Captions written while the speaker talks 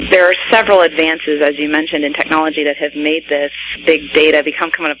are several advances, as you mentioned, in technology that have made this big data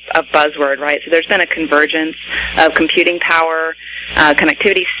become kind of a buzzword, right? So there's been a convergence of computing power,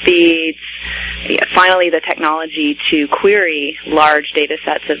 connectivity speeds, finally the technology to query large data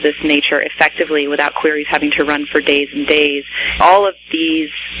sets of this nature effectively without queries having to run for days and days. All of these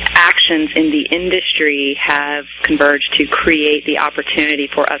actions in the industry have converged to create the opportunity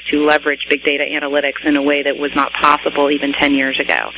for us to leverage big data analytics in a way that was not possible even 10 years ago.